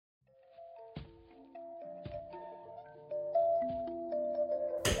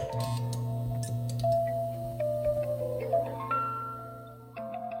Hello,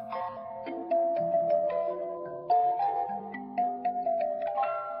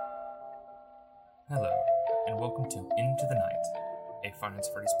 and welcome to Into the Night, a Five Nights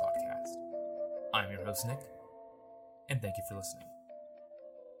at Freddy's podcast. I'm your host, Nick, and thank you for listening.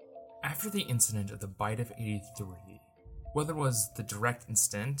 After the incident of the Bite of 83, whether it was the direct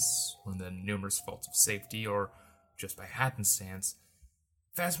incident, one of the numerous faults of safety, or just by happenstance,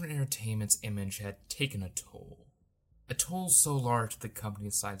 Fazbear Entertainment's image had taken a toll. A toll so large that the company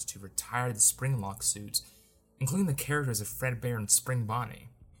decides to retire the Springlock suits, including the characters of Fredbear and Spring Bonnie.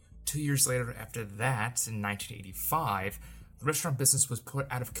 2 years later after that, in 1985, the restaurant business was put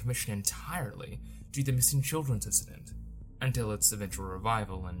out of commission entirely due to the missing children's incident, until its eventual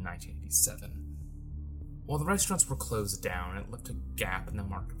revival in 1987. While the restaurants were closed down, it left a gap in the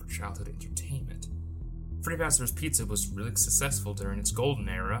market for childhood entertainment. Freddy Fazbear's Pizza was really successful during its golden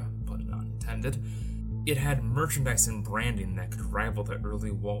era, pun not intended. It had merchandise and branding that could rival the early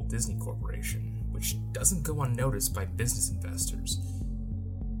Walt Disney Corporation, which doesn't go unnoticed by business investors.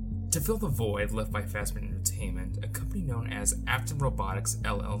 To fill the void left by Fazbear Entertainment, a company known as Afton Robotics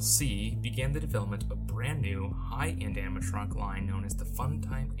LLC began the development of a brand new, high-end animatronic line known as the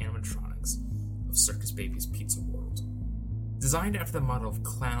Funtime Animatronics of Circus Baby's Pizza World. Designed after the model of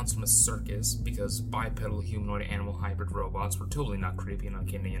clowns from a circus, because bipedal humanoid animal hybrid robots were totally not creepy and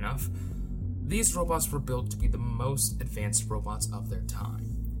uncanny enough, these robots were built to be the most advanced robots of their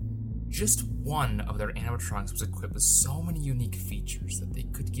time. Just one of their animatronics was equipped with so many unique features that they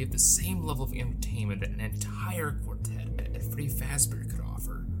could give the same level of entertainment that an entire quartet at Freddy Fazbear could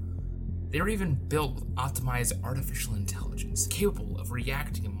offer. They were even built with optimized artificial intelligence, capable of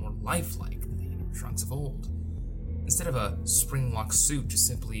reacting more lifelike than the animatronics of old. Instead of a Springlock suit just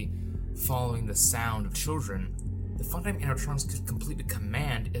simply following the sound of children, the Funtime animatronics could complete a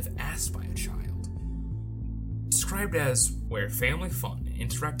command if asked by a child. Described as where family fun and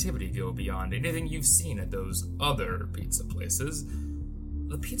interactivity go beyond anything you've seen at those other pizza places,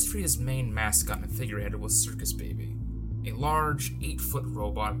 the Pizzeria's main mascot and figurehead was Circus Baby, a large 8-foot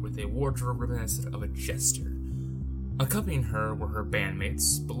robot with a wardrobe reminiscent of a jester. Accompanying her were her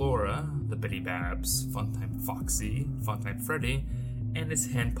bandmates, Ballora, the Betty Babs, Funtime Foxy, Funtime Freddy, and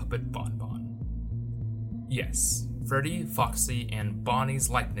his hand puppet Bonbon. Yes, Freddy, Foxy, and Bonnie's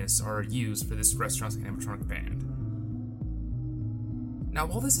likeness are used for this restaurant's animatronic band. Now,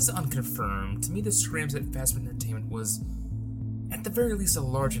 while this is unconfirmed, to me this screams that Fazbear Entertainment was, at the very least, a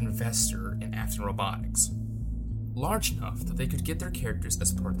large investor in Afton Robotics. Large enough that they could get their characters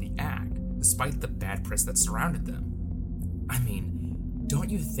as part of the act, despite the bad press that surrounded them. I mean, don't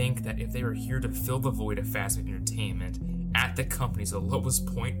you think that if they were here to fill the void of Fazbear Entertainment at the company's lowest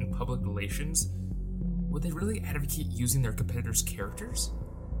point in public relations, would they really advocate using their competitors' characters?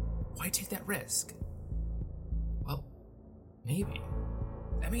 Why take that risk? Well, maybe.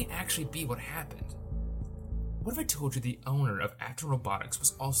 That may actually be what happened. What if I told you the owner of Afton Robotics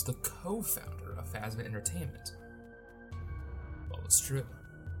was also the co-founder of Fazbear Entertainment? Well, it's true.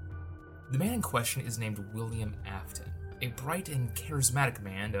 The man in question is named William Afton, a bright and charismatic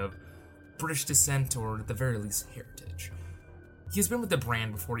man of British descent or at the very least heritage. He has been with the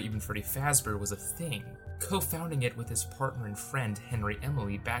brand before even Freddy Fazbear was a thing, co-founding it with his partner and friend Henry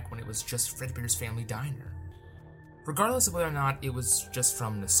Emily back when it was just Fredbear's Family Diner. Regardless of whether or not it was just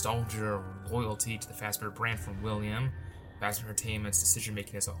from nostalgia or loyalty to the Fazbear brand from William, Fazbear Entertainment's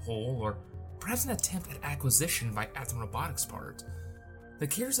decision-making as a whole, or perhaps an attempt at acquisition by Afton Robotics' part, the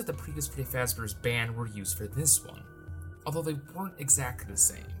characters of the previous Freddy Fazbear's band were used for this one, although they weren't exactly the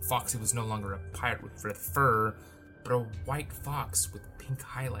same. Foxy was no longer a pirate with red fur, but a white fox with pink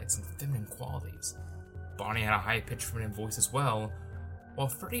highlights and feminine qualities. Bonnie had a high-pitched feminine voice as well, while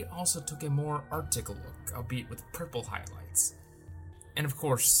Freddy also took a more arctic look, albeit with purple highlights. And of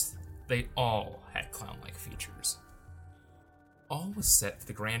course, they all had clown-like features. All was set for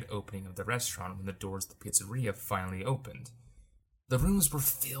the grand opening of the restaurant when the doors of the pizzeria finally opened. The rooms were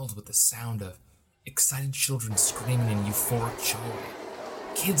filled with the sound of excited children screaming in euphoric joy.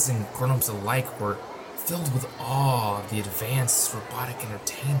 Kids and grown-ups alike were filled with awe of the advanced robotic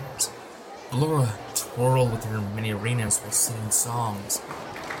entertainers. Ballora twirled with her mini arenas while singing songs.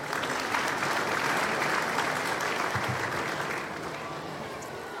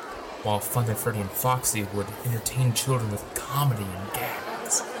 While Funtime Freddy and Foxy would entertain children with comedy and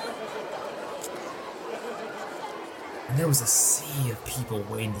gags. And there was a sea of people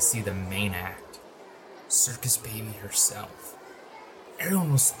waiting to see the main act, Circus Baby herself.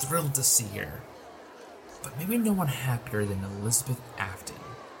 Everyone was thrilled to see her, but maybe no one happier than Elizabeth Afton,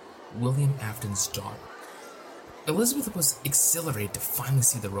 William Afton's daughter. Elizabeth was exhilarated to finally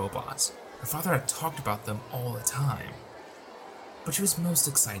see the robots. Her father had talked about them all the time. But she was most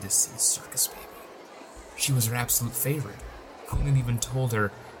excited to see Circus Baby. She was her absolute favorite. William even told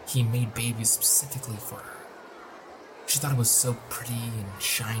her he made babies specifically for her. She thought it was so pretty and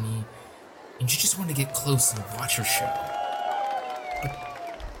shiny, and she just wanted to get close and watch her show.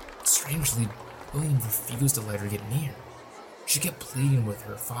 But strangely, William refused to let her get near. She kept pleading with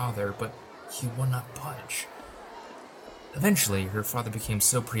her father, but he would not budge. Eventually, her father became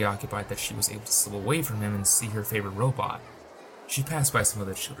so preoccupied that she was able to slip away from him and see her favorite robot. She passed by some of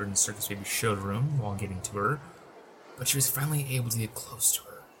the children in Circus Baby's showroom while getting to her, but she was finally able to get close to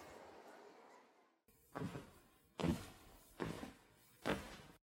her.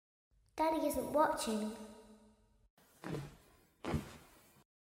 Daddy isn't watching.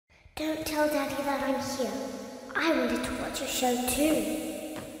 Don't tell Daddy that I'm here. I wanted to watch your show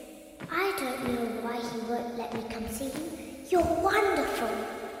too. I don't know why he won't let me come see you. You're wonderful.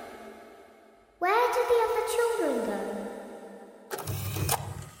 Where did the other children go?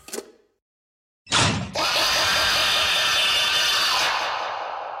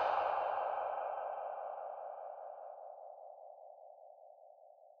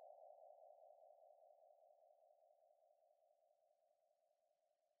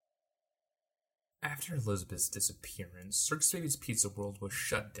 After Elizabeth's disappearance, Circus Baby's Pizza World was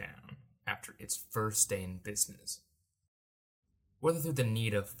shut down after its first day in business. Whether through the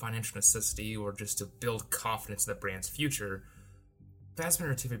need of financial necessity or just to build confidence in the brand's future, Fazbear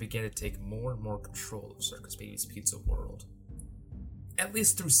Entertainment began to take more and more control of Circus Baby's Pizza World. At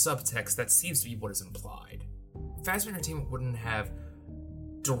least through subtext, that seems to be what is implied. Fazbear Entertainment wouldn't have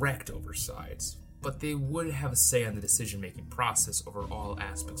direct oversight, but they would have a say on the decision-making process over all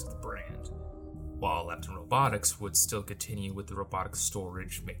aspects of the brand, while Afton Robotics would still continue with the robotic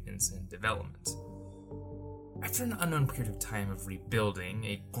storage, maintenance, and development. After an unknown period of time of rebuilding,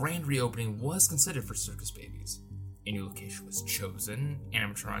 a grand reopening was considered for Circus Babies. A new location was chosen,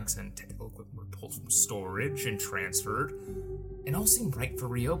 animatronics and technical equipment were pulled from storage and transferred, and all seemed right for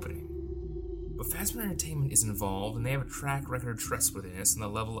reopening. But Fazbear Entertainment is involved, and they have a track record of trustworthiness on the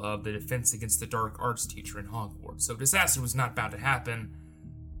level of the Defense Against the Dark Arts teacher in Hogwarts, so disaster was not bound to happen.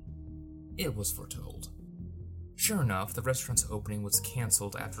 It was foretold. Sure enough, the restaurant's opening was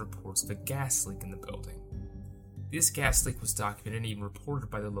cancelled after reports of a gas leak in the building. This gas leak was documented and even reported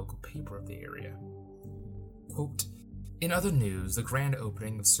by the local paper of the area. Quote, "In other news, the grand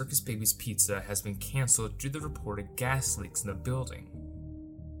opening of Circus Baby's Pizza has been cancelled due to the reported gas leaks in the building."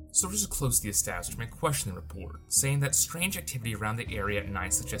 Sources close to the establishment questioned the report, saying that strange activity around the area at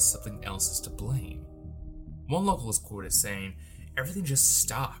night suggests something else is to blame. One local is quoted as saying, "Everything just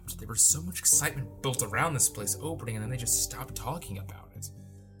stopped. There was so much excitement built around this place opening, and then they just stopped talking about it.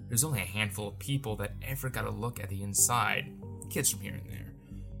 There's only a handful of people that ever got a look at the inside, kids from here and there.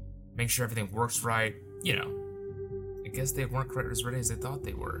 Make sure everything works right, you know. I guess they weren't quite as ready as they thought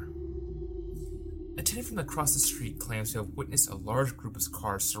they were." A tenant from across the street claims to have witnessed a large group of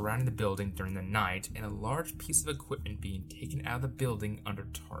cars surrounding the building during the night and a large piece of equipment being taken out of the building under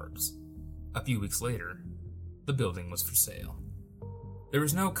tarps. A few weeks later, the building was for sale. There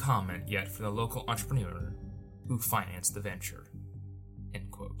was no comment yet from the local entrepreneur who financed the venture.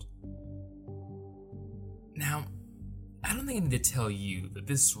 End quote. Now, I don't think I need to tell you that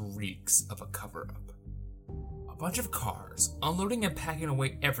this reeks of a cover-up. A bunch of cars unloading and packing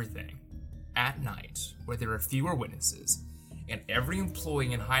away everything at night where there are fewer witnesses, and every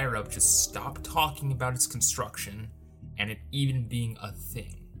employee and higher-up just stopped talking about its construction and it even being a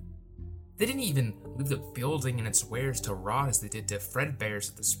thing. They didn't even leave the building and its wares to rot as they did to Fredbear's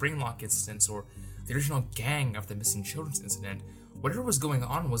at the Springlock incidents or the original gang of the missing children's incident. Whatever was going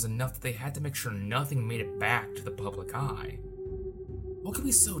on was enough that they had to make sure nothing made it back to the public eye. What could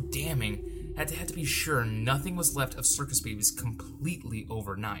be so damning that they had to be sure nothing was left of Circus Babies completely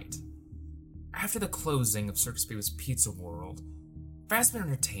overnight? After the closing of Circus Babies Pizza World, Fazbear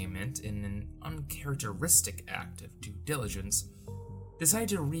Entertainment, in an uncharacteristic act of due diligence, decided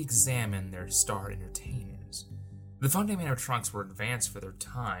to re-examine their star entertainers. The Fun-Day animatronics were advanced for their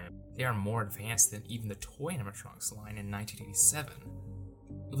time. They are more advanced than even the toy animatronics line in 1987.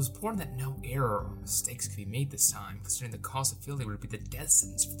 It was important that no error or mistakes could be made this time, considering the cost of failure would be the death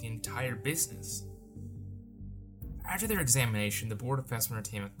sentence for the entire business. After their examination, the board of Fazbear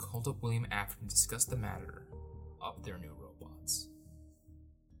Entertainment called up William Afton to discuss the matter of their new robots.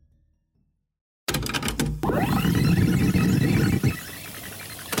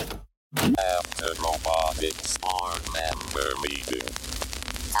 Afton Robotics board member meeting.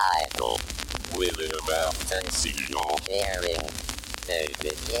 Title: William Afton CEO hearing.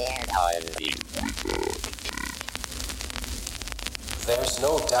 David Care ID. There's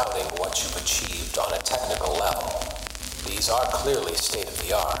no doubting what you've achieved on a technical level. These are clearly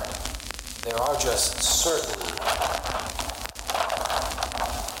state-of-the-art. There are just certain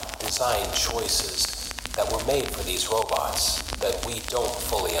design choices that were made for these robots that we don't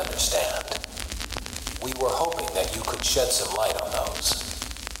fully understand. We were hoping that you could shed some light on those.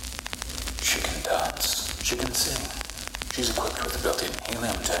 She can dance. She can sing. She's equipped with a built-in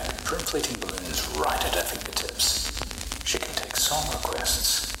helium tank for inflating balloons right at her fingertips. She can take song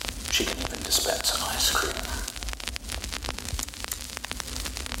requests. She can even dispense ice cream.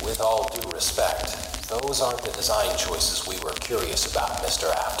 With all due respect, those aren't the design choices we were curious about, Mr.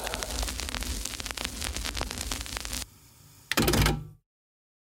 Afton.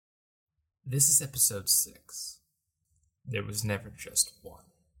 This is episode 6. There was never just one.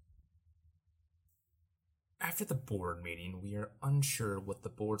 After the board meeting, we are unsure what the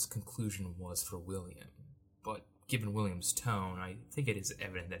board's conclusion was for William, but given William's tone, I think it is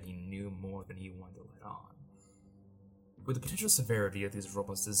evident that he knew more than he wanted to let on. With the potential severity of these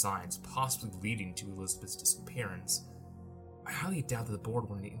robots' designs possibly leading to Elizabeth's disappearance, I highly doubt that the board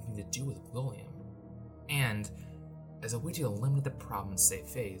wanted anything to do with William, and, as a way to eliminate the problem and save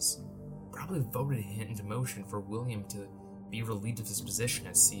face, probably voted him into motion for William to be relieved of his position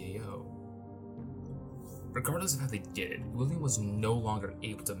as CAO. Regardless of how they did it, William was no longer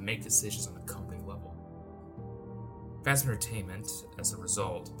able to make decisions on a company level. Phasm Entertainment, as a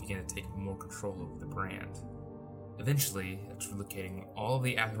result, began to take more control over the brand. Eventually, after relocating all of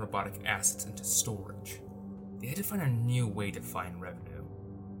the Afton robotic assets into storage, they had to find a new way to find revenue.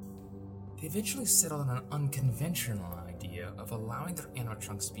 They eventually settled on an unconventional idea of allowing their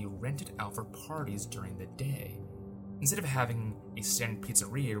animatronics to be rented out for parties during the day, instead of having a standard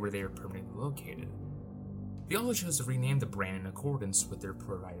pizzeria where they are permanently located. They also chose to rename the brand in accordance with their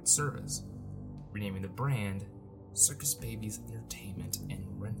provided service, renaming the brand Circus Babies Entertainment and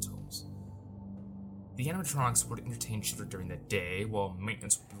Rentals. The animatronics would entertain children during the day, while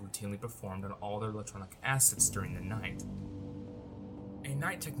maintenance would be routinely performed on all their electronic assets during the night. A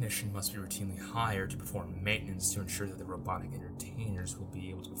night technician must be routinely hired to perform maintenance to ensure that the robotic entertainers will be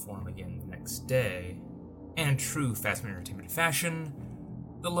able to perform again the next day, and in true Phasm Entertainment fashion,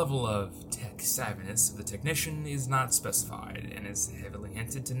 the level of tech savviness of the technician is not specified, and is heavily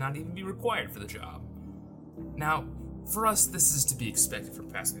hinted to not even be required for the job. Now, for us, this is to be expected from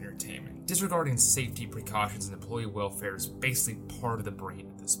Phasm Entertainment. Disregarding safety precautions and employee welfare is basically part of the brand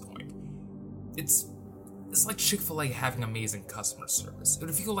at this point. It's like Chick-fil-A having amazing customer service. It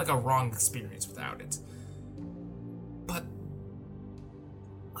would feel like a wrong experience without it. But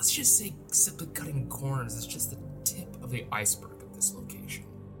let's just say simply cutting corners is just the tip of the iceberg of this location.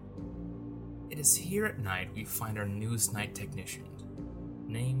 It is here at night we find our newest night technician,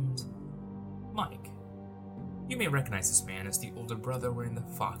 named Mike. You may recognize this man as the older brother wearing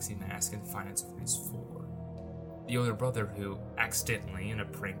the foxy mask in Finance Phase 4. The older brother who, accidentally, in a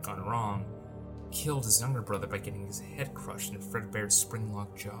prank gone wrong, killed his younger brother by getting his head crushed in Fredbear's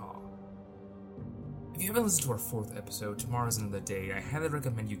spring-locked jaw. If you haven't listened to our 4th episode, Tomorrow's Another Day, I highly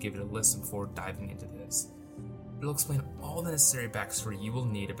recommend you give it a listen before diving into this. It'll explain all the necessary backstory you will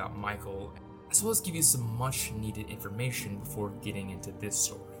need about Michael, as well as give you some much-needed information before getting into this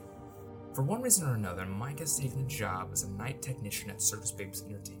story. For one reason or another, Mike has taken a job as a night technician at Circus Babies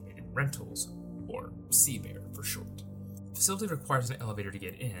Entertainment and Rentals, or CBEAR for short. The facility requires an elevator to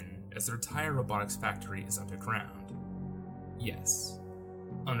get in, as the entire robotics factory is underground. Yes,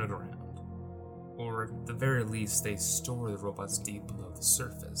 underground. Or at the very least, they store the robots deep below the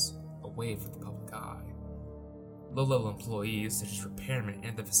surface, away from the public eye. Low-level employees, such as repairmen,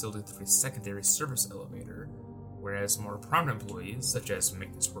 enter the facility through a secondary service elevator, whereas more prominent employees, such as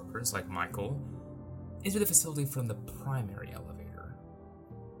maintenance workers like Michael, enter the facility from the primary elevator.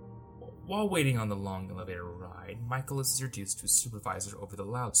 While waiting on the long elevator ride, Michael is introduced to a supervisor over the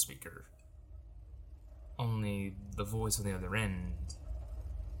loudspeaker. Only the voice on the other end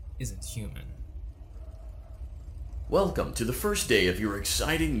isn't human. Welcome to the first day of your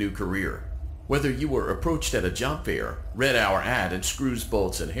exciting new career. Whether you were approached at a job fair, read our ad in screws,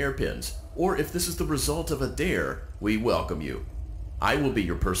 bolts, and hairpins, or if this is the result of a dare, we welcome you. I will be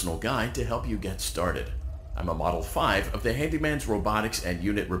your personal guide to help you get started. I'm a Model 5 of the Handyman's Robotics and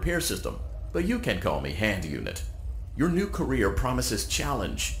Unit Repair System, but you can call me Hand Unit. Your new career promises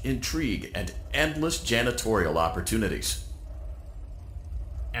challenge, intrigue, and endless janitorial opportunities.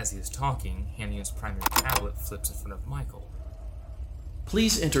 As he is talking, Hand Unit's primary tablet flips in front of Michael.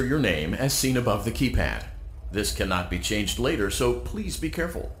 Please enter your name as seen above the keypad. This cannot be changed later, so please be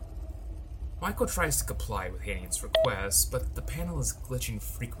careful. Michael tries to comply with Hand Unit's request, but the panel is glitching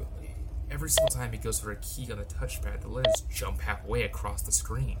frequently, every single time he goes for a key on the touchpad, the letters jump halfway across the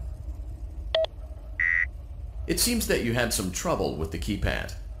screen. It seems that you had some trouble with the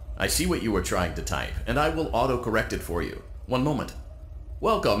keypad. I see what you were trying to type, and I will auto-correct it for you. One moment.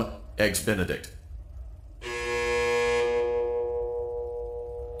 Welcome, Eggs Benedict.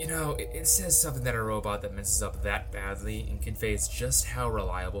 You know, it says something that a robot that messes up that badly and conveys just how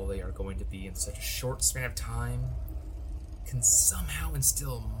reliable they are going to be in such a short span of time can somehow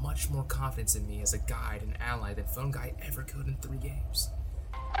instill much more confidence in me as a guide and ally than Phone Guy ever could in 3 games.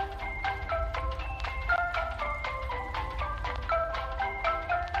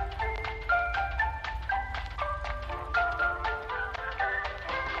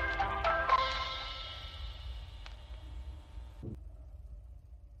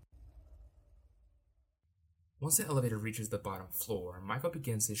 Once the elevator reaches the bottom floor, Michael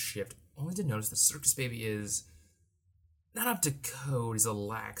begins his shift only to notice that Circus Baby is not up to code is a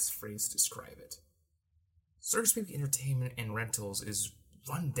lax phrase to describe it. Circus Baby Entertainment and Rentals is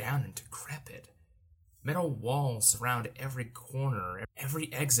run down and decrepit. Metal walls surround every corner.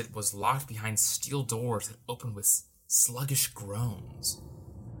 Every exit was locked behind steel doors that opened with sluggish groans.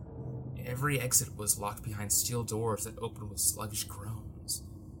 Every exit was locked behind steel doors that opened with sluggish groans.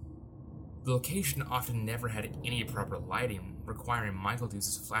 The location often never had any proper lighting, requiring Michael to use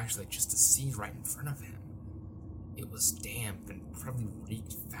his flashlight just to see right in front of him. It was damp and probably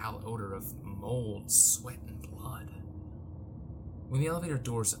reeked foul odor of mold, sweat, and blood. When the elevator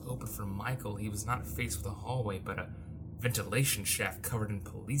doors opened for Michael, he was not faced with a hallway, but a ventilation shaft covered in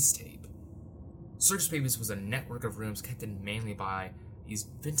police tape. Circus Babies was a network of rooms connected mainly by these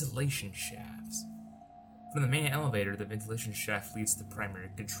ventilation shafts. From the main elevator, the ventilation shaft leads to the primary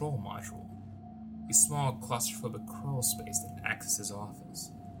control module, a small claustrophobic crawl space that acts as his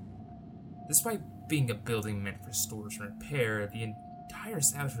office. Despite being a building meant for storage and repair, the entire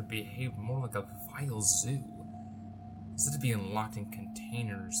establishment behaved more like a vile zoo. Instead of being locked in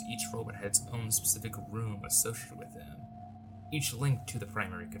containers, each robot had its own specific room associated with them, each linked to the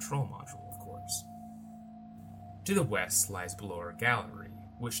primary control module, of course. To the west lies Ballora Gallery,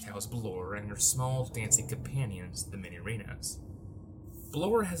 which housed Ballora and her small dancing companions, the mini-arenas.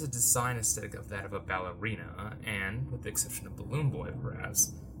 Ballora has a design aesthetic of that of a ballerina, and, with the exception of Balloon Boy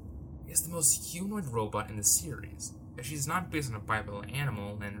perhaps, is the most humanoid robot in the series, as she's not based on a bipedal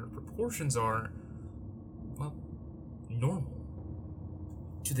animal and her proportions are, well, normal.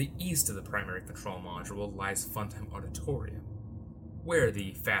 To the east of the primary control module lies Funtime Auditorium, where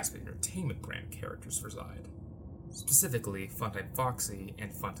the Fazbear Entertainment brand characters reside. Specifically, Funtime Foxy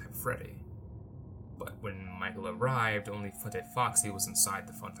and Funtime Freddy. But when Michael arrived, only Funtime Foxy was inside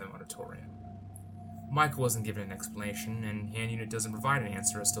the Funtime Auditorium. Michael wasn't given an explanation, and Hand Unit doesn't provide an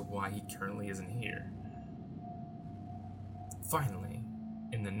answer as to why he currently isn't here. Finally,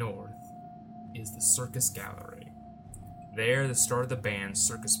 in the north, is the Circus Gallery. There, the star of the band,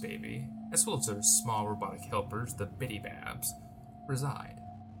 Circus Baby, as well as their small robotic helpers, the Bitty Babs, reside.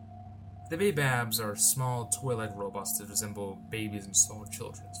 The Bitty Babs are small toy-like robots that resemble babies and small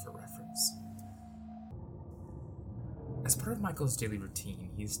children, for reference. As part of Michael's daily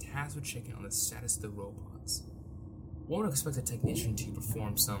routine, he is tasked with checking on the status of the robots. One would expect a technician to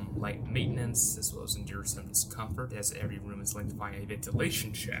perform some light maintenance, as well as endure some discomfort, as every room is linked by a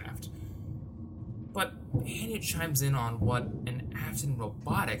ventilation shaft. But Hanya chimes in on what an Afton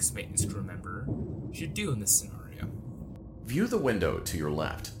Robotics maintenance crew member should do in this scenario. View the window to your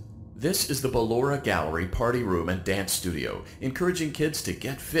left. This is the Ballora Gallery party room and dance studio, encouraging kids to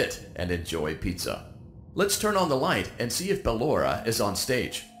get fit and enjoy pizza. Let's turn on the light and see if Ballora is on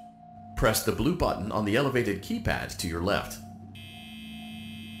stage. Press the blue button on the elevated keypad to your left.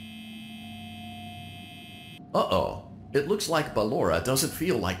 Uh-oh, it looks like Ballora doesn't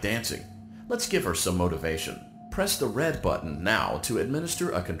feel like dancing. Let's give her some motivation. Press the red button now to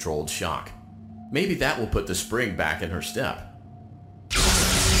administer a controlled shock. Maybe that will put the spring back in her step.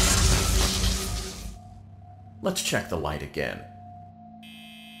 Let's check the light again.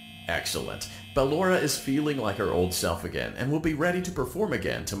 Excellent. Ballora is feeling like her old self again and will be ready to perform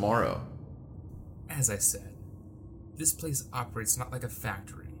again tomorrow. As I said, this place operates not like a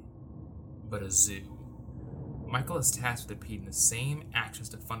factory, but a zoo. Michael is tasked with repeating the same actions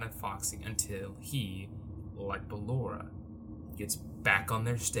to Funtime Foxy until he, like Ballora, gets back on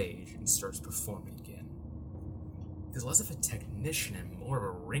their stage and starts performing again. He's less of a technician and more of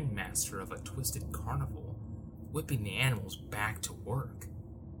a ringmaster of a twisted carnival, whipping the animals back to work.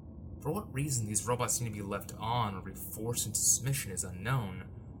 For what reason these robots need to be left on or be forced into submission is unknown,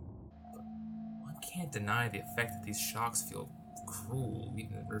 but one can't deny the effect that these shocks feel cruel,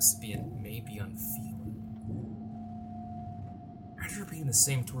 even the recipient may be unfeeling. After repeating the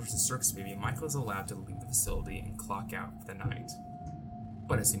same tour to the circus baby, Michael is allowed to leave the facility and clock out for the night.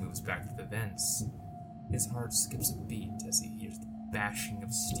 But as he moves back to the vents, his heart skips a beat as he hears the bashing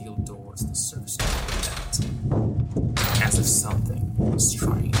of steel doors in the circus vent, as if something was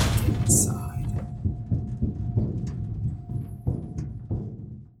trying to get inside.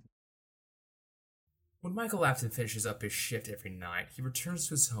 When Michael Afton finishes up his shift every night, he returns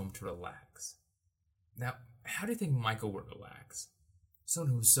to his home to relax. Now, how do you think Michael would relax?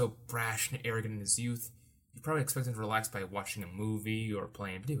 Someone who was so brash and arrogant in his youth, you'd probably expect him to relax by watching a movie or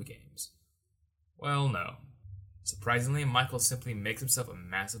playing video games. Well, no. Surprisingly, Michael simply makes himself a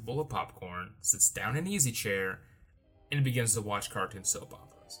massive bowl of popcorn, sits down in an easy chair, and begins to watch cartoon soap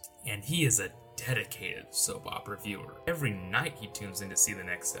operas. And he is a dedicated soap opera viewer. Every night he tunes in to see the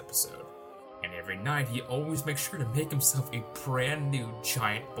next episode. And every night he always makes sure to make himself a brand new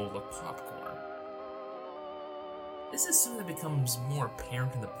giant bowl of popcorn. This is something that becomes more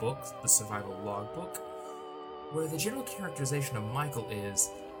apparent in the book, the Survival Logbook, where the general characterization of Michael is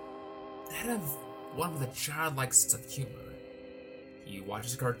that of one with a childlike sense of humor. He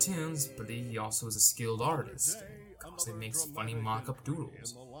watches cartoons, but he also is a skilled artist, and constantly makes funny mock-up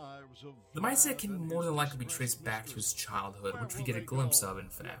doodles. The mindset can more than likely be traced back to his childhood, which we get a glimpse of in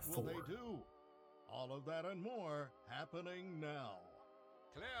FNAF 4. All of that and more happening now.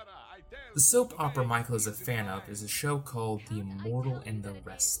 The soap opera Michael is a fan of is a show called The Immortal and the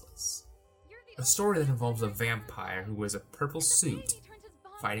Restless. A story that involves a vampire who wears a purple suit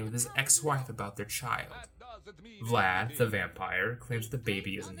fighting with his ex-wife about their child. Vlad, the vampire, claims that the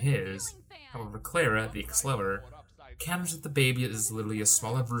baby isn't his. However, Clara, the ex-lover, counters that the baby is literally a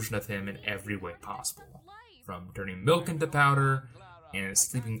smaller version of him in every way possible. From turning milk into powder and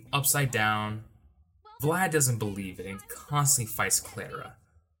sleeping upside down. Vlad doesn't believe it and constantly fights Clara,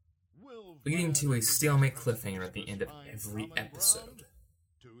 leading to a stalemate cliffhanger at the end of every episode.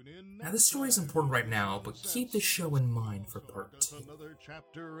 Now, this story is important right now, but keep the show in mind for part 2. Another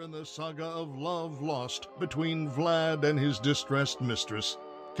chapter in the saga of love lost between Vlad and his distressed mistress.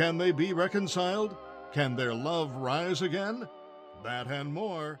 Can they be reconciled? Can their love rise again? That and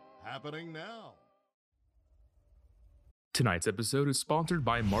more happening now. Tonight's episode is sponsored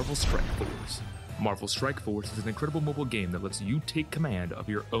by Marvel Strike Force. Marvel Strike Force is an incredible mobile game that lets you take command of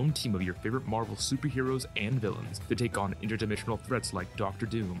your own team of your favorite Marvel superheroes and villains to take on interdimensional threats like Doctor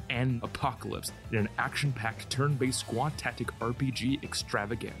Doom and Apocalypse in an action-packed turn-based squad tactic RPG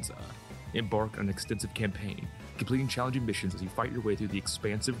extravaganza. Embark on an extensive campaign, completing challenging missions as you fight your way through the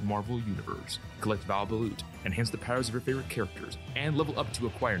expansive Marvel universe, collect valuable loot, enhance the powers of your favorite characters, and level up to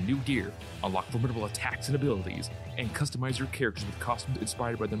acquire new gear, unlock formidable attacks and abilities, and customize your characters with costumes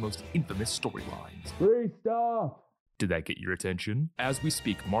inspired by their most infamous storylines. Free stuff! Did that get your attention? As we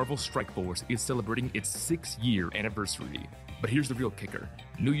speak, Marvel Strike Force is celebrating its 6-year anniversary. But here's the real kicker.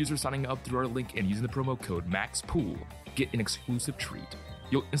 New users signing up through our link and using the promo code MAXPOOL get an exclusive treat.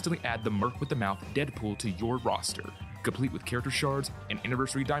 You'll instantly add the Merc with the Mouth Deadpool to your roster, complete with character shards, an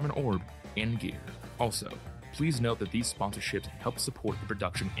anniversary diamond orb, and gear. Also, please note that these sponsorships help support the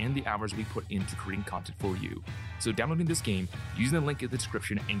production and the hours we put into creating content for you. So downloading this game, using the link in the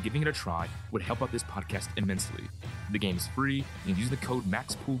description, and giving it a try would help out this podcast immensely. The game is free, and using the code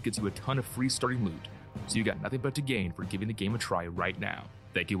MAXPOOL gets you a ton of free starting loot. So you got nothing but to gain for giving the game a try right now.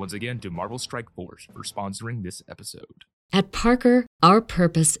 Thank you once again to Marvel Strike Force for sponsoring this episode. At Parker, our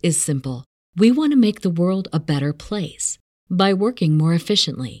purpose is simple. We want to make the world a better place. By working more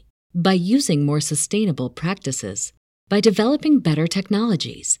efficiently, by using more sustainable practices, by developing better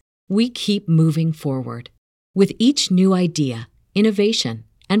technologies, we keep moving forward. With each new idea, innovation,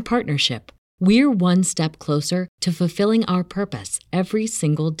 and partnership, we're one step closer to fulfilling our purpose every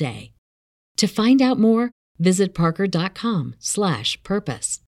single day. To find out more, visit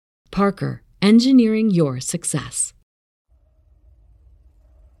parker.com/purpose. Parker, engineering your success.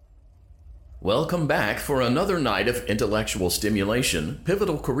 Welcome back for another night of intellectual stimulation,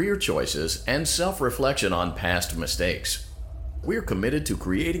 pivotal career choices, and self-reflection on past mistakes. We're committed to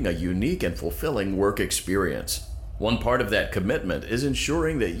creating a unique and fulfilling work experience. One part of that commitment is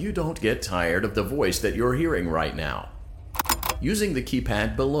ensuring that you don't get tired of the voice that you're hearing right now. Using the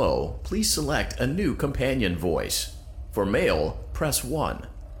keypad below, please select a new companion voice. For male, press 1.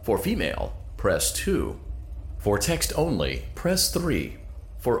 For female, press 2. For text only, press 3.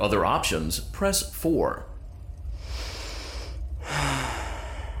 For other options, press 4.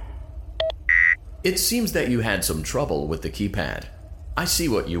 It seems that you had some trouble with the keypad. I see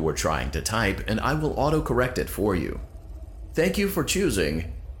what you were trying to type, and I will autocorrect it for you. Thank you for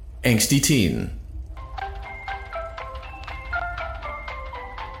choosing Angsty Teen.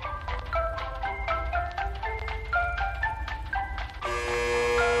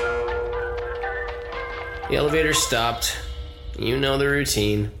 The elevator stopped. You know the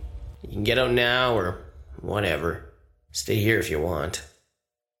routine. You can get out now or whatever. Stay here if you want.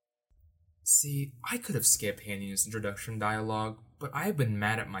 See, I could have skipped Handy's introduction dialogue, but I have been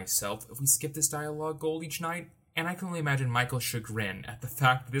mad at myself if we skip this dialogue goal each night, and I can only imagine Michael's chagrin at the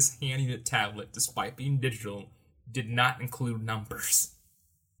fact that this Handy tablet, despite being digital, did not include numbers.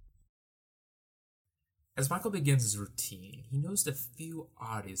 As Michael begins his routine, he noticed a few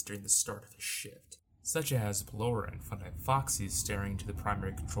oddities during the start of his shift, such as Laura and Funtime Foxy staring into the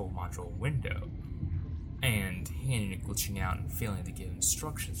primary control module window, and Handy glitching out and failing to give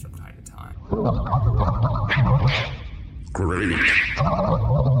instructions from time to time. Great.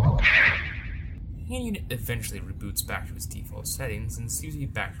 Handy eventually reboots back to his default settings and seems to be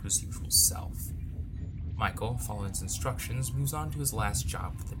back to his usual self. Michael, following his instructions, moves on to his last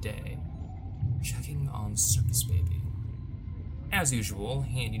job for the day, checking on Circus Baby. As usual,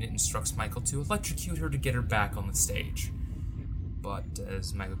 Handy instructs Michael to electrocute her to get her back on the stage. But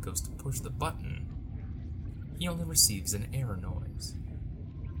as Michael goes to push the button, he only receives an error noise.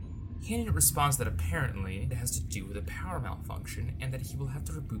 Handy responds that apparently it has to do with a power malfunction and that he will have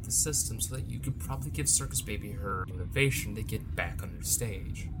to reboot the system so that you could probably give Circus Baby her motivation to get back on her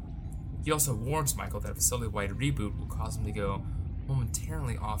stage. He also warns Michael that a facility-wide reboot will cause him to go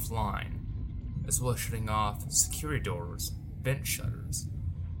momentarily offline, as well as shutting off security doors, vent shutters,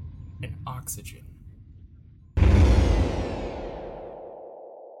 and oxygen.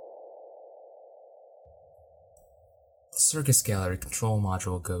 The circus gallery control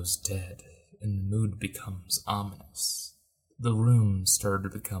module goes dead, and the mood becomes ominous. The room started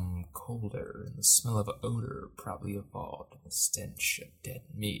to become colder, and the smell of odor probably evolved in the stench of dead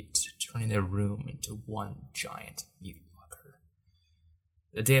meat, turning the room into one giant meat locker.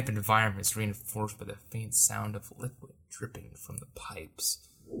 The damp environment is reinforced by the faint sound of liquid dripping from the pipes.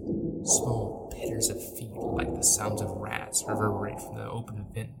 Small pitters of feet, like the sounds of rats, reverberate from the open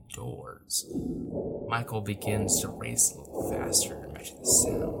vent doors. Michael begins to race a little faster to match the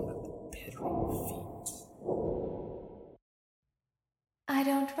sound of the pittering feet. I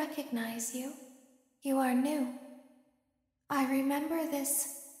don't recognize you. You are new. I remember this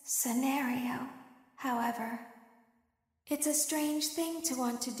scenario, however. It's a strange thing to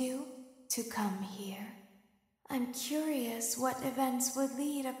want to do, to come here. I'm curious what events would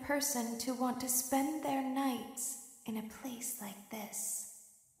lead a person to want to spend their nights in a place like this.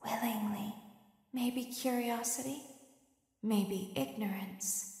 Willingly. Maybe curiosity. Maybe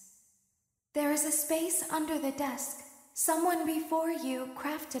ignorance. There is a space under the desk. Someone before you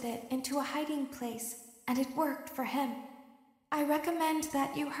crafted it into a hiding place, and it worked for him. I recommend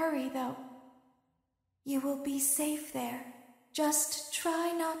that you hurry, though. You will be safe there. Just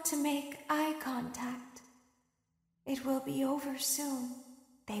try not to make eye contact. It will be over soon.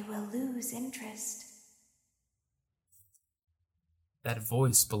 They will lose interest. That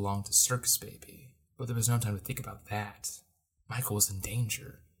voice belonged to Circus Baby, but there was no time to think about that. Michael was in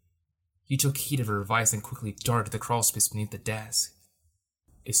danger. He took heed of her advice and quickly darted to the crawlspace beneath the desk.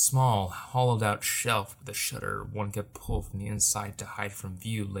 A small, hollowed-out shelf with a shutter one could pull from the inside to hide from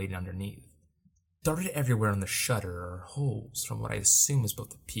view laid underneath. Darted everywhere on the shutter are holes from what I assume is both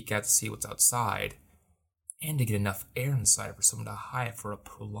to peek out to see what's outside, and to get enough air inside for someone to hide for a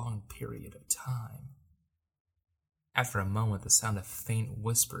prolonged period of time. After a moment, the sound of faint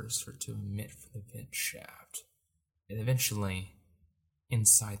whispers started to emit from the vent shaft, and eventually,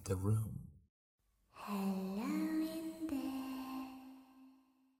 inside the room. Hello in there.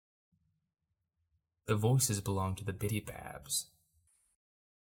 The voices belonged to the Biddy Babs.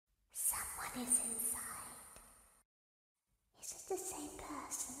 Someone is inside. Is it the same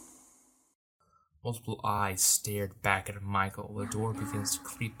person? Multiple eyes stared back at Michael. The door begins to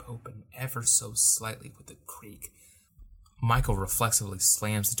creep open ever so slightly with a creak. Michael reflexively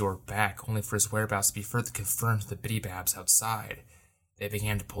slams the door back, only for his whereabouts to be further confirmed to the Biddy Babs outside. They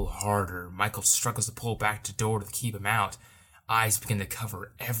began to pull harder. Michael struggles to pull back the door to keep him out. Eyes begin to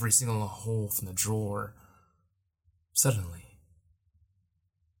cover every single hole from the drawer. Suddenly,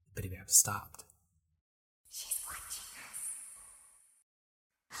 Biddy Babs stopped. She's watching us.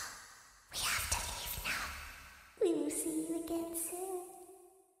 We have to leave now. We will see you again soon.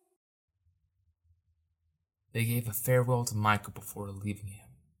 They gave a farewell to Michael before leaving him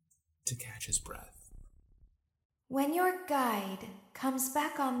to catch his breath. When your guide comes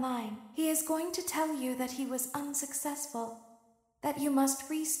back online, he is going to tell you that he was unsuccessful, that you must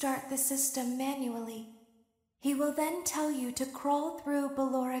restart the system manually. He will then tell you to crawl through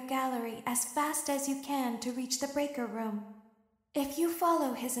Ballora Gallery as fast as you can to reach the breaker room. If you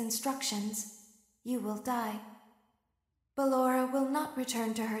follow his instructions, you will die. Ballora will not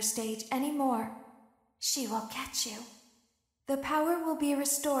return to her stage anymore. she will catch you. The power will be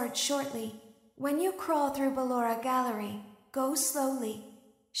restored shortly. When you crawl through Ballora Gallery, go slowly.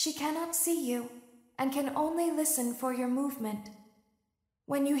 She cannot see you and can only listen for your movement.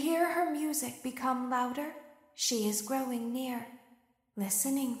 When you hear her music become louder, she is growing near,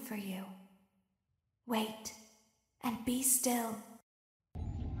 listening for you. Wait and be still.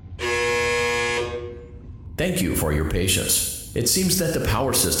 Thank you for your patience. It seems that the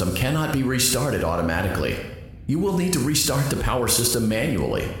power system cannot be restarted automatically. You will need to restart the power system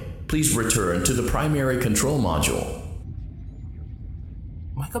manually. Please return to the primary control module.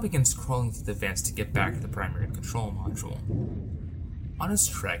 Michael begins crawling through the vents to get back to the primary control module. On his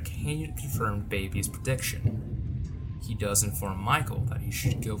trek, Hayden confirmed Baby's prediction. He does inform Michael that he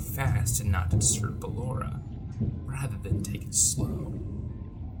should go fast and not to disturb Ballora, rather than take it slow.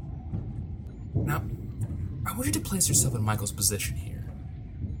 Now, I want you to place yourself in Michael's position here.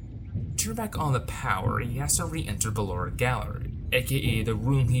 Turn back on the power, he has to re-enter Ballora Gallery, aka the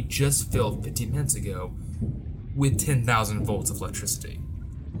room he just filled 15 minutes ago, with 10,000 volts of electricity,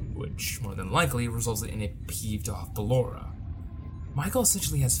 which more than likely resulted in a peeved-off Ballora. Michael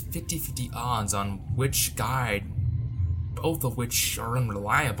essentially has 50-50 odds on which guide, both of which are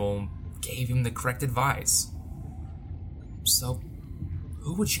unreliable, gave him the correct advice. So,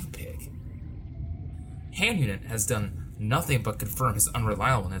 who would you pick? Hand Unit has done nothing but confirm his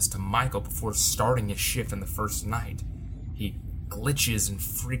unreliableness to Michael before starting his shift on the first night. He glitches and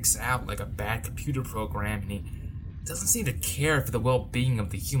freaks out like a bad computer program, and he doesn't seem to care for the well-being of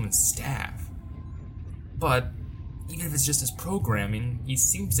the human staff. But even if it's just his programming, he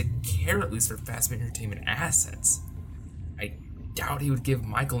seems to care at least for Fazbear Entertainment assets. I doubt he would give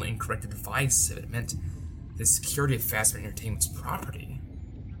Michael incorrect advice if it meant the security of Fazbear Entertainment's property.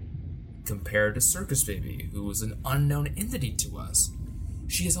 Compared to Circus Baby, who is an unknown entity to us.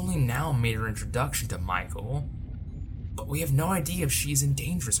 She has only now made her introduction to Michael, but we have no idea if she's in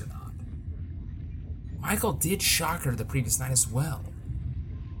danger or not. Michael did shock her the previous night as well.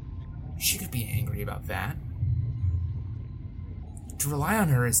 She could be angry about that. To rely on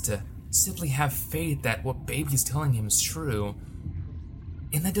her is to simply have faith that what Baby's telling him is true,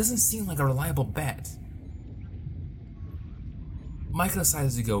 and that doesn't seem like a reliable bet. Michael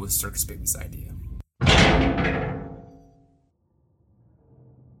decides to go with Circus Baby's idea.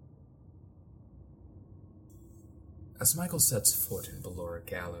 As Michael sets foot in Ballora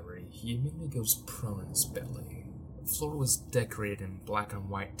Gallery, he immediately goes prone in his belly. The floor was decorated in black and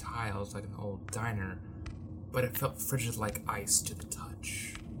white tiles like an old diner, but it felt frigid like ice to the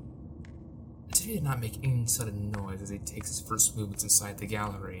touch. Timmy did not make any sudden noise as he takes his first movements inside the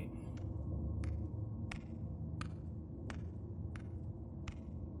gallery.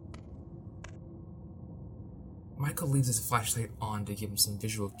 Michael leaves his flashlight on to give him some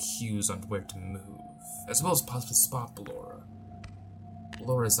visual cues on where to move, as well as possibly spot Ballora.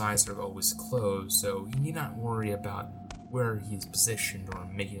 Ballora's eyes are always closed, so he need not worry about where he is positioned or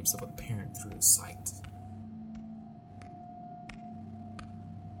making himself apparent through his sight.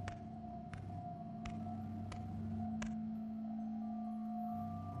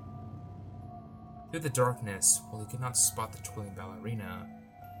 Through the darkness, while he could not spot the twirling ballerina,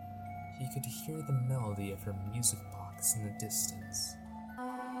 he could hear the melody of her music box in the distance.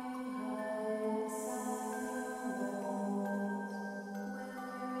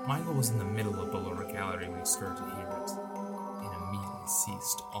 Michael was in the middle of Ballora Gallery when he started to hear it, and immediately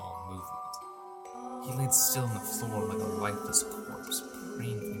ceased all movement. He laid still on the floor like a lifeless corpse,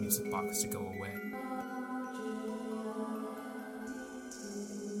 praying for the music box to go away.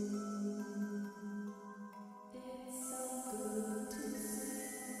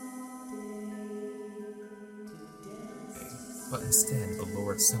 But instead,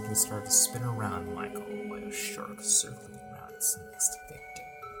 Ballora simply started to spin around Michael like a shark circling around its next victim.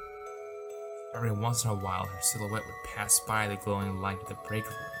 Every once in a while, her silhouette would pass by the glowing light of the break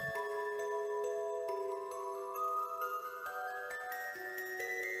room.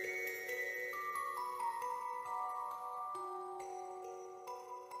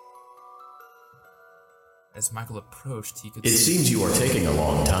 As Michael approached, he could It seems you are taking a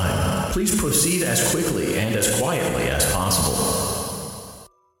long time. Please proceed as quickly and as quietly as possible.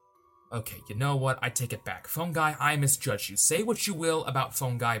 Okay, you know what? I take it back. Phone Guy, I misjudged you. Say what you will about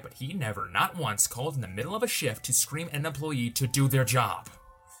Phone Guy, but he never, not once, called in the middle of a shift to scream at an employee to do their job.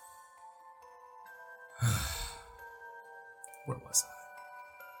 Where was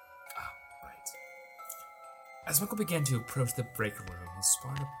I? Right. As Michael began to approach the break room, he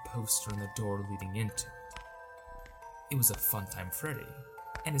spotted a poster on the door leading into it. It was a Funtime Freddy,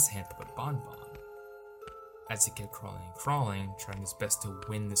 and his hand puppet Bonbon. As he kept crawling and crawling, trying his best to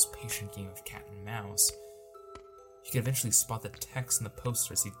win this patient game of cat and mouse, he could eventually spot the text on the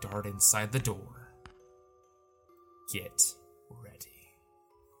poster as he darted inside the door. Get ready.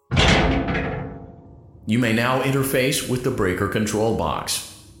 You may now interface with the breaker control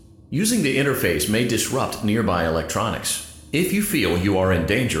box. Using the interface may disrupt nearby electronics. If you feel you are in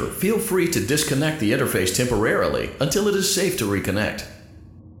danger, feel free to disconnect the interface temporarily until it is safe to reconnect.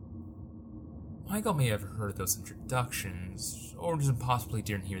 Michael may have heard those introductions, or just possibly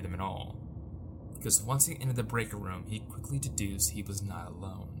didn't hear them at all, because once he entered the breaker room, he quickly deduced he was not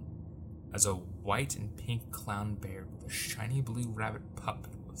alone, as a white and pink clown bear with a shiny blue rabbit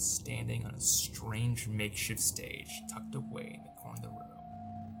puppet was standing on a strange makeshift stage tucked away in the corner of the room,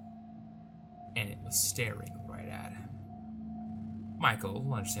 and it was staring right at him. Michael,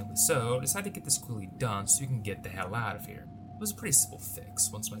 understandably so, decided to get this quickly done so he can get the hell out of here. It was a pretty simple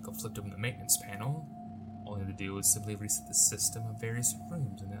fix. Once Michael flipped open the maintenance panel, all he had to do was simply reset the system of various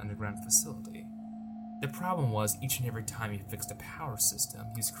rooms in the underground facility. The problem was, each and every time he fixed a power system,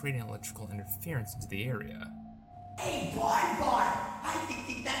 he was creating electrical interference into the area. Hey, Bonbon! I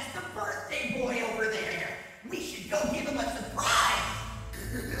think that's the birthday boy over there! We should go give him a surprise!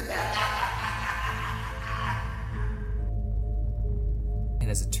 And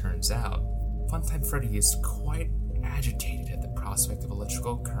as it turns out, Funtime Freddy is quite agitated at the prospect of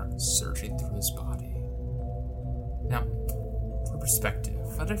electrical currents surging through his body. Now, for perspective,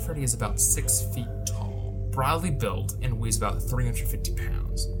 Funtime Freddy is about 6 feet tall, broadly built, and weighs about 350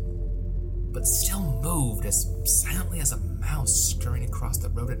 pounds, but still moved as silently as a mouse scurrying across the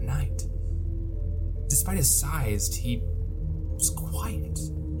road at night. Despite his size, he was quiet.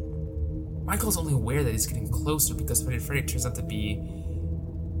 Michael's only aware that he's getting closer because Freddy turns out to be,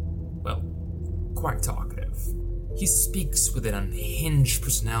 well, quite talkative. He speaks with an unhinged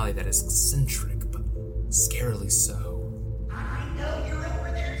personality that is eccentric, but scarily so. I know you're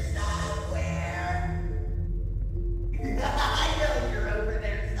over there somewhere! I know you're over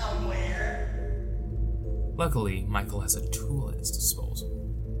there somewhere! Luckily, Michael has a tool at his disposal.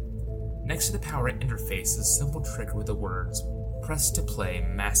 Next to the power interface is a simple trigger with the words, "Press to play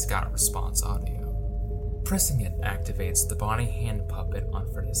mascot response audio." Pressing it activates the body hand puppet on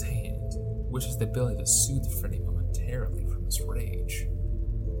Freddy's hand, which has the ability to soothe Freddy momentarily from his rage.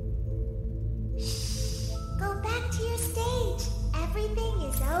 Go back to your stage. Everything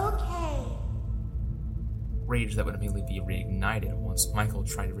is okay. Rage that would immediately be reignited once Michael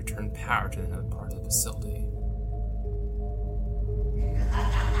tried to return power to another part of the facility.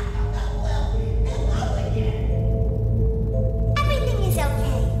 Everything is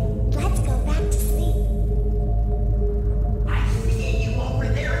okay. Let's go back to sleep. I see you over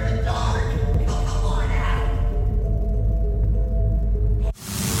there in the dark! Come on out!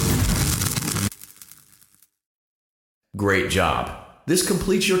 Great job. This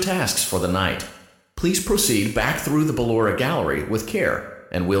completes your tasks for the night. Please proceed back through the Ballora Gallery with care,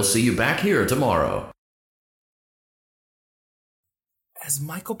 and we'll see you back here tomorrow. As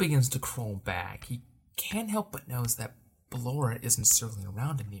Michael begins to crawl back, he can't help but notice that Ballora isn't circling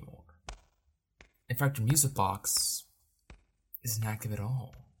around anymore. In fact, her music box isn't active at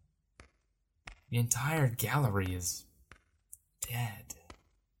all. The entire gallery is dead.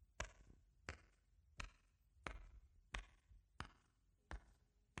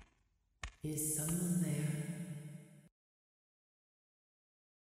 Is someone there?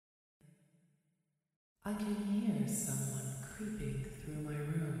 I can hear someone creeping through my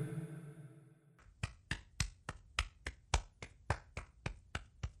room.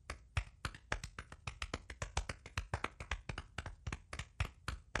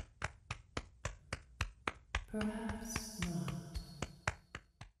 Perhaps not.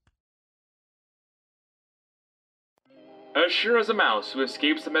 As sure as a mouse who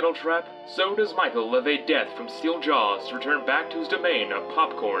escapes the metal trap, so does Michael evade death from steel jaws to return back to his domain of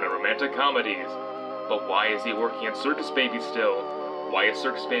popcorn and romantic comedies. But why is he working at Circus Baby still? Why is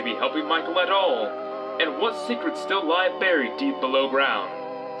Circus Baby helping Michael at all? And what secrets still lie buried deep below ground?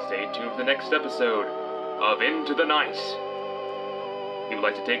 Stay tuned for the next episode of Into the Night. We would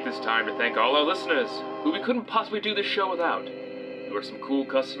like to take this time to thank all our listeners, who we couldn't possibly do this show without. You are some cool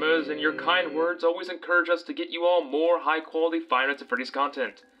customers, and your kind words always encourage us to get you all more high-quality Five Nights at Freddy's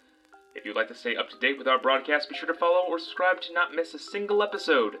content. If you'd like to stay up to date with our broadcast, be sure to follow or subscribe to not miss a single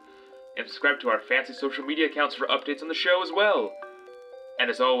episode. And subscribe to our fancy social media accounts for updates on the show as well. And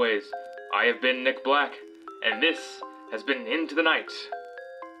as always, I have been Nick Black, and this has been Into the Night.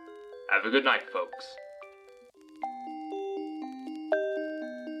 Have a good night, folks.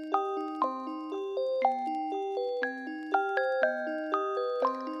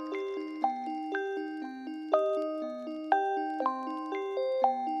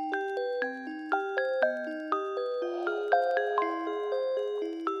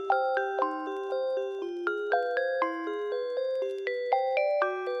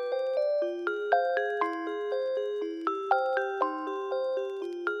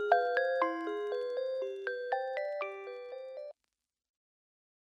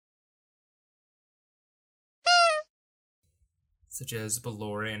 such as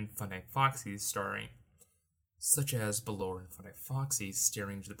Ballora and Funtime Foxy staring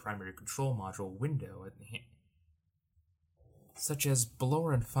into the primary control module window at the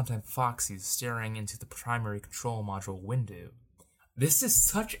This is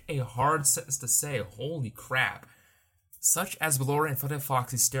such a hard sentence to say, holy crap. Such as Ballora and Funtime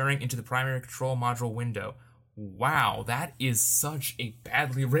Foxy staring into the primary control module window. Wow, that is such a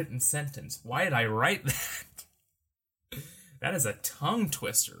badly written sentence. Why did I write that? That is a tongue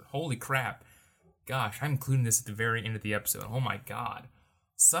twister. Holy crap. Gosh, I'm including this at the very end of the episode. Oh my god.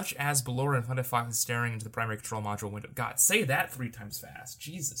 Such as Ballora and Funtime Foxy staring into the primary control module window. God, say that 3 times fast.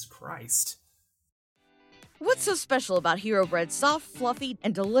 Jesus Christ. What's so special about Hero Bread's soft, fluffy,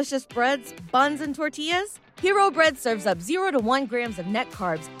 and delicious breads, buns, and tortillas? Hero Bread serves up 0 to 1 grams of net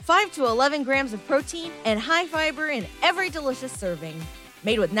carbs, 5 to 11 grams of protein, and high fiber in every delicious serving.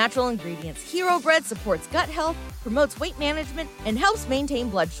 Made with natural ingredients, Hero Bread supports gut health, promotes weight management, and helps maintain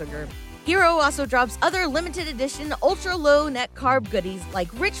blood sugar. Hero also drops other limited edition ultra-low net carb goodies like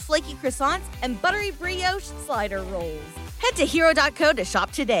rich flaky croissants and buttery brioche slider rolls. Head to hero.co to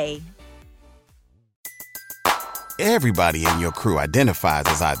shop today. Everybody in your crew identifies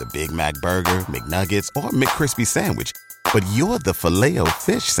as either Big Mac Burger, McNuggets, or McCrispy Sandwich. But you're the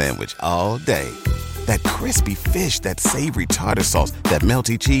Filet-O-Fish Sandwich all day. That crispy fish, that savory tartar sauce, that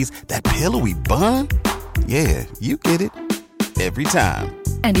melty cheese, that pillowy bun. Yeah, you get it. Every time.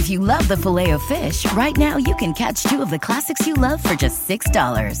 And if you love the Filet-O-Fish, right now you can catch 2 of the classics you love for just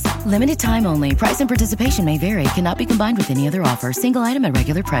 $6. Limited time only. Price and participation may vary. Cannot be combined with any other offer. Single item at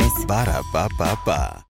regular price. Ba-da-ba-ba-ba.